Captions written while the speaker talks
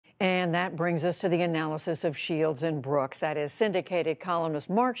And that brings us to the analysis of Shields and Brooks. That is Syndicated columnist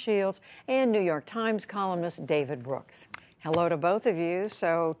Mark Shields and New York Times columnist David Brooks. Hello to both of you.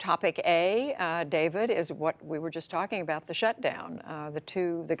 So topic A, David, is what we were just talking about, the shutdown.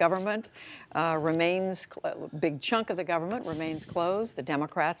 The government remains, a big chunk of the government remains closed. The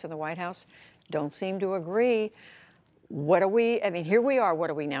Democrats in the White House don't seem to agree. What are we, I mean, here we are, what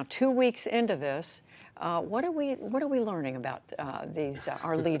are we now, 2 weeks into this? What are we learning about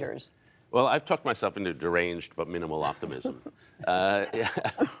our leaders? Well, I've talked myself into deranged but minimal optimism.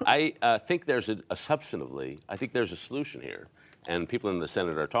 I think there's substantively, I think there's a solution here, and people in the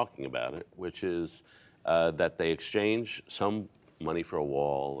Senate are talking about it, which is that they exchange some money for a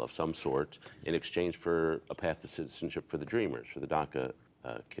wall of some sort in exchange for a path to citizenship for the Dreamers, for the DACA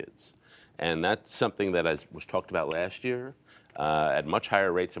kids. And that's something that was talked about last year at much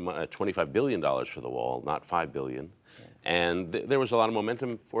higher rates, $25 billion for the wall, not $5 billion. And there was a lot of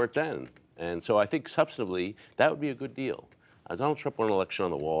momentum for it then. And so I think substantively, that would be a good deal. Donald Trump won an election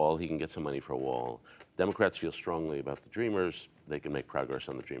on the wall. He can get some money for a wall. Democrats feel strongly about the Dreamers. They can make progress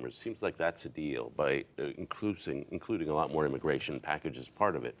on the Dreamers. It seems like that's a deal by including a lot more immigration package as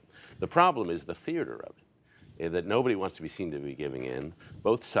part of it. The problem is the theater of it, that nobody wants to be seen to be giving in.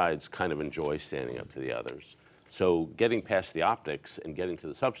 Both sides kind of enjoy standing up to the others. So getting past the optics and getting to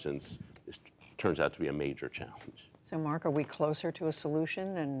the substance turns out to be a major challenge. So, Mark, are we closer to a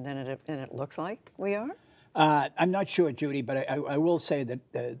solution than it looks like we are? I'm not sure, Judy, but I will say that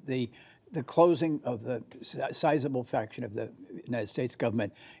the closing of the sizable fraction of the United States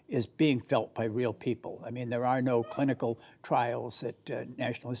government is being felt by real people. I mean, there are no clinical trials at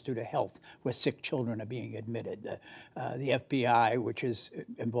National Institute of Health where sick children are being admitted. The FBI, which is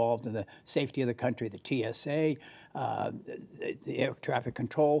involved in the safety of the country, the TSA, the air traffic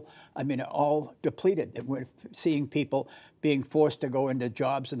control, I mean, all depleted. And we're seeing people being forced to go into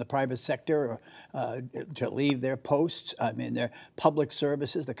jobs in the private sector or to leave their posts. I mean, their public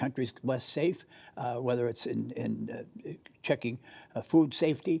services, the country's less safe, whether it's in checking food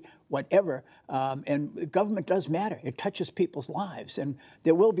safety, whatever. And government does matter. It touches people's lives. And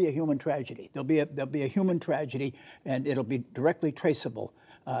there will be a human tragedy. There'll be a human tragedy, and it'll be directly traceable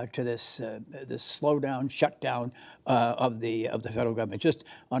to this slowdown, shutdown of the federal government. Just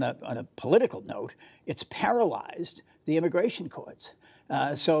on a political note, it's paralyzed the immigration courts.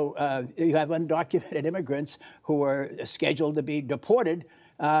 So you have undocumented immigrants who are scheduled to be deported.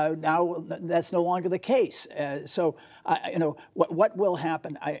 Now that's no longer the case. So you know what will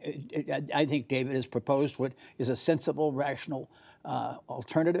happen? I think David has proposed what is a sensible, rational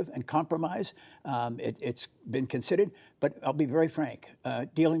alternative and compromise. It's been considered, but I'll be very frank.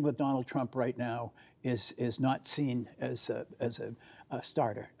 Dealing with Donald Trump right now is not seen as a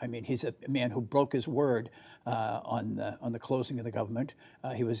starter. I mean, he's a man who broke his word on the closing of the government.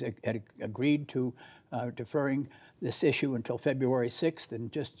 He had agreed to deferring this issue until February 6th,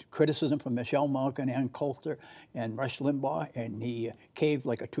 and just criticism from Michelle Malkin, Ann Coulter, and Rush Limbaugh, and he caved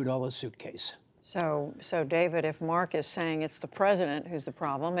like a $2 suitcase. So David, if Mark is saying it's the president who's the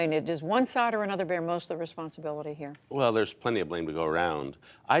problem, I mean, does one side or another bear most of the responsibility here? Well, there's plenty of blame to go around.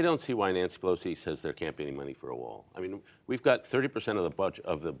 I don't see why Nancy Pelosi says there can't be any money for a wall. I mean, we've got 30% of the budget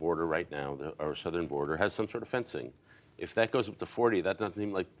of the border right now, our southern border, has some sort of fencing. If that goes up to 40, that doesn't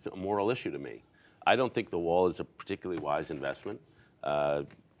seem like a moral issue to me. I don't think the wall is a particularly wise investment. And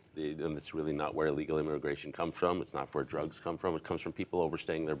it's really not where illegal immigration comes from. It's not where drugs come from. It comes from people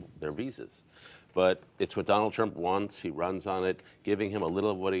overstaying their visas. But it's what Donald Trump wants. He runs on it. Giving him a little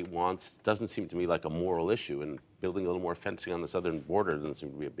of what he wants doesn't seem to me like a moral issue. And building a little more fencing on the southern border doesn't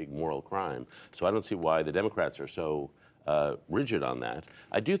seem to be a big moral crime. So I don't see why the Democrats are so rigid on that.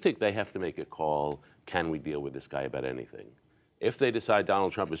 I do think they have to make a call, can we deal with this guy about anything? If they decide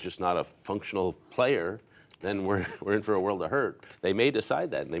Donald Trump is just not a functional player, then we're in for a world of hurt. They may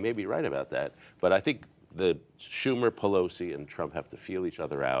decide that, and they may be right about that. But I think the Schumer, Pelosi, and Trump have to feel each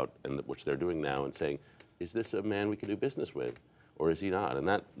other out, and which they're doing now, and saying, is this a man we can do business with, or is he not?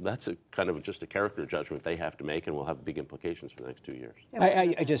 And that's a kind of just a character judgment they have to make, and will have big implications for the next 2 years.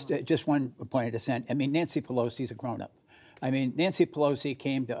 I just one point of dissent. I mean, Nancy Pelosi's a grown-up. I mean, Nancy Pelosi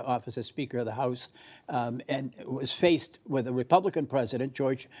came to office as Speaker of the House and was faced with a Republican president,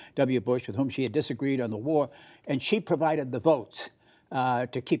 George W. Bush, with whom she had disagreed on the war, and she provided the votes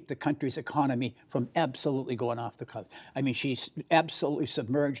to keep the country's economy from absolutely going off the cliff. I mean, she's absolutely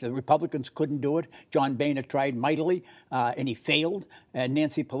submerged. The Republicans couldn't do it. John Boehner tried mightily, and he failed. And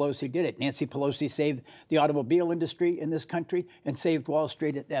Nancy Pelosi did it. Nancy Pelosi saved the automobile industry in this country and saved Wall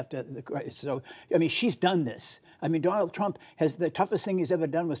Street after the crisis. So, I mean, she's done this. I mean, Donald Trump has, the toughest thing he's ever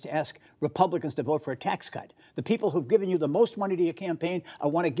done was to ask Republicans to vote for a tax cut. The people who've given you the most money to your campaign, I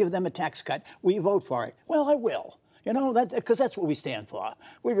want to give them a tax cut. Will you vote for it? Well, I will. You know, because that's what we stand for.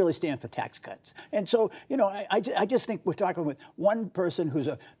 We really stand for tax cuts. And so, you know, I just think we're talking with one person who's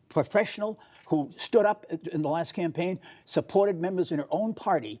a professional, who stood up in the last campaign, supported members in her own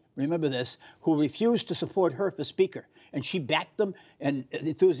party, remember this, who refused to support her for Speaker. And she backed them and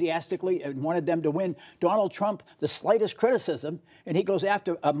enthusiastically and wanted them to win. Donald Trump, the slightest criticism, and he goes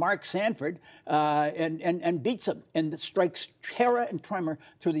after Mark Sanford and beats him and strikes terror and tremor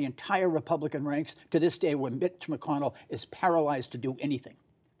through the entire Republican ranks to this day, when Mitch McConnell is paralyzed to do anything.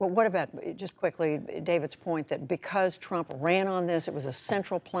 Well, what about, just quickly, David's point that because Trump ran on this, it was a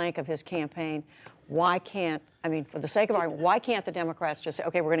central plank of his campaign, why can't, I mean, for the sake of argument, why can't the Democrats just say,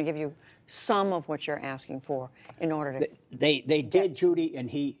 okay, we're going to give you some of what you're asking for in order to... They did, Judy, and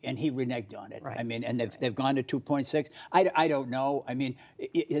he reneged on it. Right. I mean, and they've gone to 2.6. I don't know. I mean,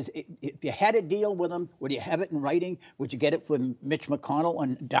 if you had a deal with them, would you have it in writing? Would you get it from Mitch McConnell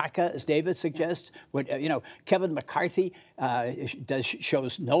on DACA, as David suggests? Would you know, Kevin McCarthy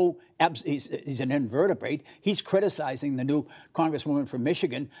shows no... He's an invertebrate. He's criticizing the new Congresswoman from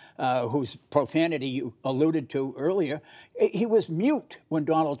Michigan, whose profanity you alluded to earlier. He was mute when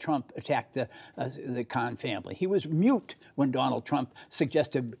Donald Trump attacked the Khan family. He was mute when Donald Trump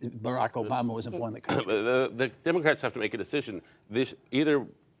suggested Barack Obama was important in the country. The Democrats have to make a decision. This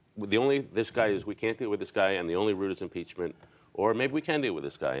guy is, we can't deal with this guy, and the only route is impeachment, or maybe we can deal with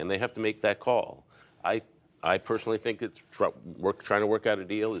this guy, and they have to make that call. I personally think it's trying to work out a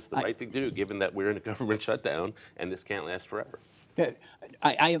deal is the right thing to do, given that we're in a government shutdown and this can't last forever.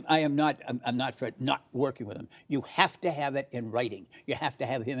 I'm not for not working with him. You have to have it in writing. You have to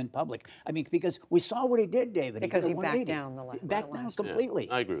have him in public. I mean, because we saw what he did, David. Because he backed down the last. Backed down completely.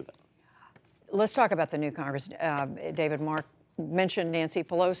 Yeah, I agree with that. Let's talk about the new Congress. David, Mark mentioned Nancy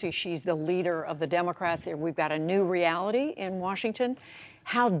Pelosi. She's the leader of the Democrats. We've got a new reality in Washington.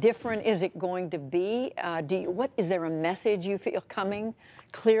 How different is it going to be? Is there a message you feel coming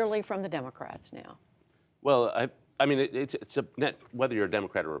clearly from the Democrats now? Well, I mean, it's a net, whether you're a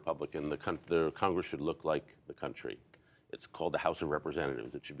Democrat or Republican, the Congress should look like the country. It's called the House of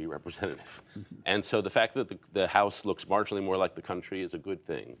Representatives. It should be representative. And so the fact that the House looks marginally more like the country is a good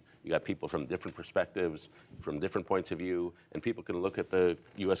thing. You got people from different perspectives, from different points of view, and people can look at the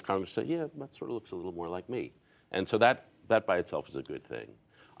U.S. Congress and say, yeah, that sort of looks a little more like me. And so that by itself is a good thing.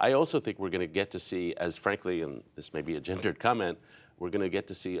 I also think we're going to get to see, as frankly, and this may be a gendered comment, we're going to get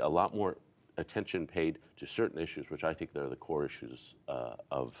to see a lot more attention paid to certain issues, which I think are the core issues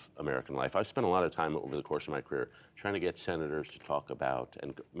of American life. I've spent a lot of time over the course of my career trying to get senators to talk about,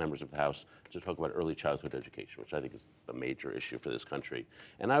 and members of the House to talk about early childhood education, which I think is a major issue for this country.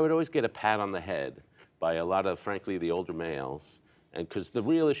 And I would always get a pat on the head by a lot of, frankly, the older males, and because the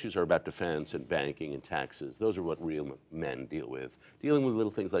real issues are about defense and banking and taxes. Those are what real men deal with. Dealing with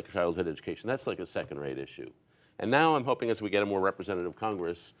little things like childhood education, that's like a second-rate issue. And now I'm hoping as we get a more representative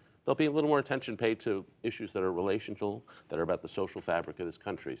Congress, there'll be a little more attention paid to issues that are relational, that are about the social fabric of this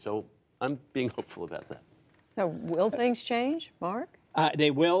country. So I'm being hopeful about that. So will things change, Mark?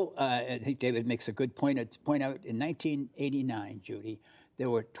 They will. I think David makes a good point. To point out, in 1989, Judy, there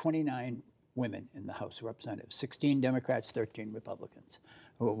were 29 women in the House of Representatives, 16 Democrats, 13 Republicans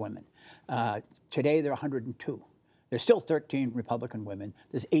who were women. Today, there are 102. There's still 13 Republican women.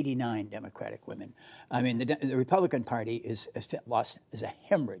 There's 89 Democratic women. I mean, the Republican Party is a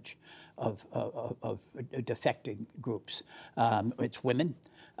hemorrhage of defecting groups. It's women.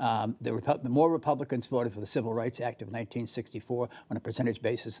 The more Republicans voted for the Civil Rights Act of 1964 on a percentage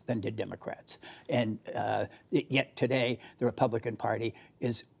basis than did Democrats. And yet today, the Republican Party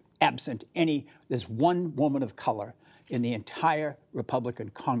is absent there's one woman of color in the entire Republican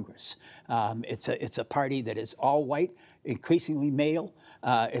Congress. It's a party that is all white, increasingly male.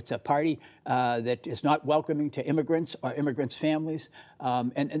 It's a party that is not welcoming to immigrants or immigrants' families.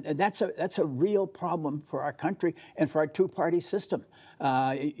 And that's a real problem for our country and for our two-party system.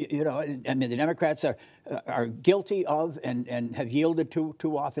 You know, I mean, the Democrats are guilty of and have yielded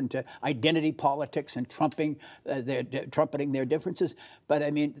too often to identity politics and trumpeting their differences. But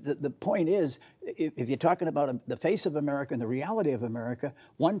I mean, the point is, if you're talking about the face of America and the reality of America,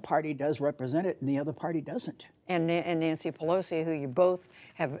 one party does represent it and the other party doesn't. and Nancy Pelosi, who you both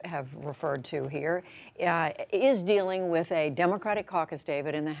have referred to here, is dealing with a Democratic caucus,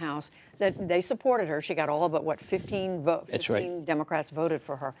 David, in the House that they supported her. She got all but, what, 15 votes? That's right. 15 Democrats voted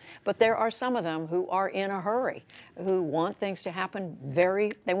for her. But there are some of them who are in a hurry, who want things to happen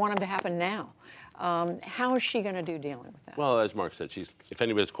they want them to happen now. How is she going to do dealing with that? Well, as Mark said, if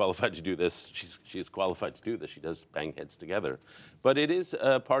anybody's qualified to do this, she's qualified to do this. She does bang heads together. But it is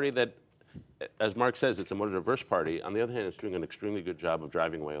a party that, as Mark says, it's a more diverse party. On the other hand, it's doing an extremely good job of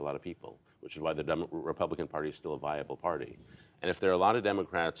driving away a lot of people, which is why the Republican Party is still a viable party. And if there are a lot of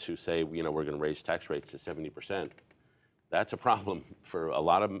Democrats who say, we're going to raise tax rates to 70%, that's a problem for a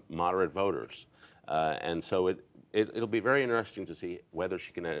lot of moderate voters. And so it'll be very interesting to see whether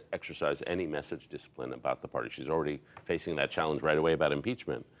she can exercise any message discipline about the party. She's already facing that challenge right away about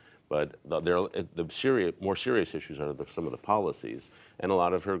impeachment. But the more serious issues are some of the policies. And a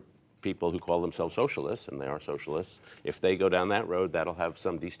lot of her people who call themselves socialists, and they are socialists, if they go down that road, that'll have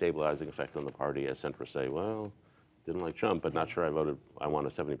some destabilizing effect on the party as centrists say, well, didn't like Trump, but not sure I want a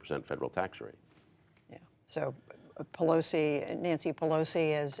 70% federal tax rate. Yeah. So Nancy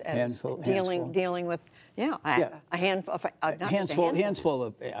Pelosi is dealing with a handful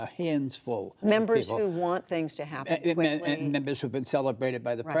of members who want things to happen quickly. And members who've been celebrated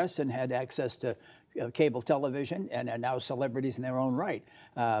by the press and had access to cable television and are now celebrities in their own right,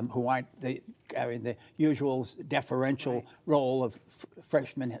 who aren't the usual deferential role of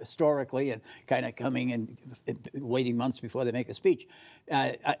freshmen historically and kind of coming and waiting months before they make a speech.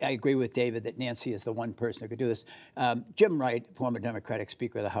 I agree with David that Nancy is the one person who could do this. Jim Wright, former Democratic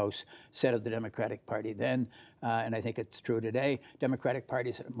Speaker of the House, said of the Democratic Party then, and I think it's true today, Democratic Party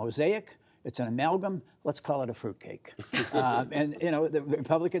is a mosaic. It's an amalgam. Let's call it a fruitcake. And the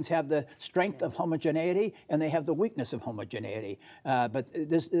Republicans have the strength of homogeneity, and they have the weakness of homogeneity. But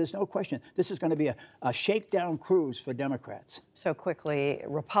there's no question. This is going to be a shakedown cruise for Democrats. So quickly,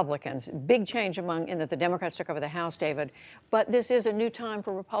 Republicans, big change in that the Democrats took over the House, David. But this is a new time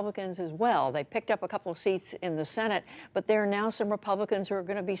for Republicans as well. They picked up a couple of seats in the Senate, but there are now some Republicans who are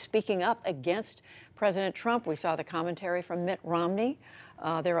going to be speaking up against President Trump. We saw the commentary from Mitt Romney.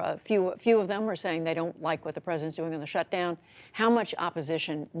 There are a few of them are saying they don't like what the president's doing on the shutdown. How much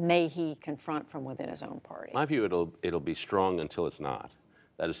opposition may he confront from within his own party? My view, it'll be strong until it's not.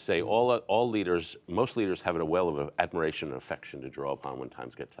 That is to say, most leaders have a well of admiration and affection to draw upon when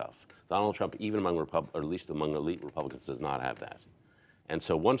times get tough. Donald Trump, even among or at least among elite Republicans, does not have that. And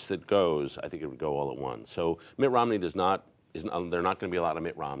so once it goes, I think it would go all at once. So Mitt Romney there are not going to be a lot of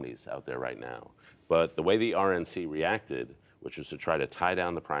Mitt Romneys out there right now. But the way the RNC reacted, which was to try to tie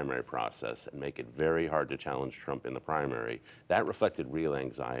down the primary process and make it very hard to challenge Trump in the primary, that reflected real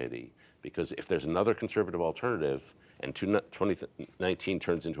anxiety. Because if there's another conservative alternative and 2019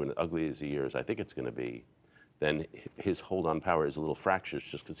 turns into as ugly as the years I think it's going to be, then his hold on power is a little fractious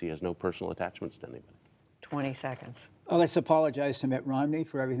just because he has no personal attachments to anybody. 20 seconds. Well, let's apologize to Mitt Romney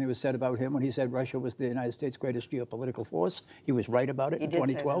for everything that was said about him when he said Russia was the United States' greatest geopolitical force. He was right about it in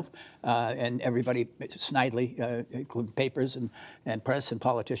 2012. And everybody snidely, including papers and press and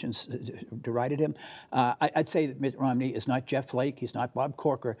politicians, derided him. I'd say that Mitt Romney is not Jeff Flake. He's not Bob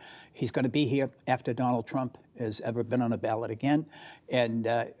Corker. He's going to be here after Donald Trump has ever been on a ballot again. And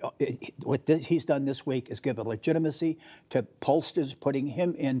what he's done this week is give a legitimacy to pollsters, putting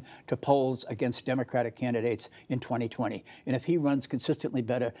him into polls against Democratic candidates in 2020. And if he runs consistently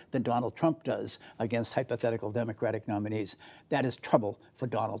better than Donald Trump does against hypothetical Democratic nominees, that is trouble for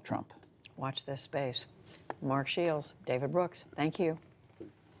Donald Trump. Watch this space. Mark Shields, David Brooks, thank you.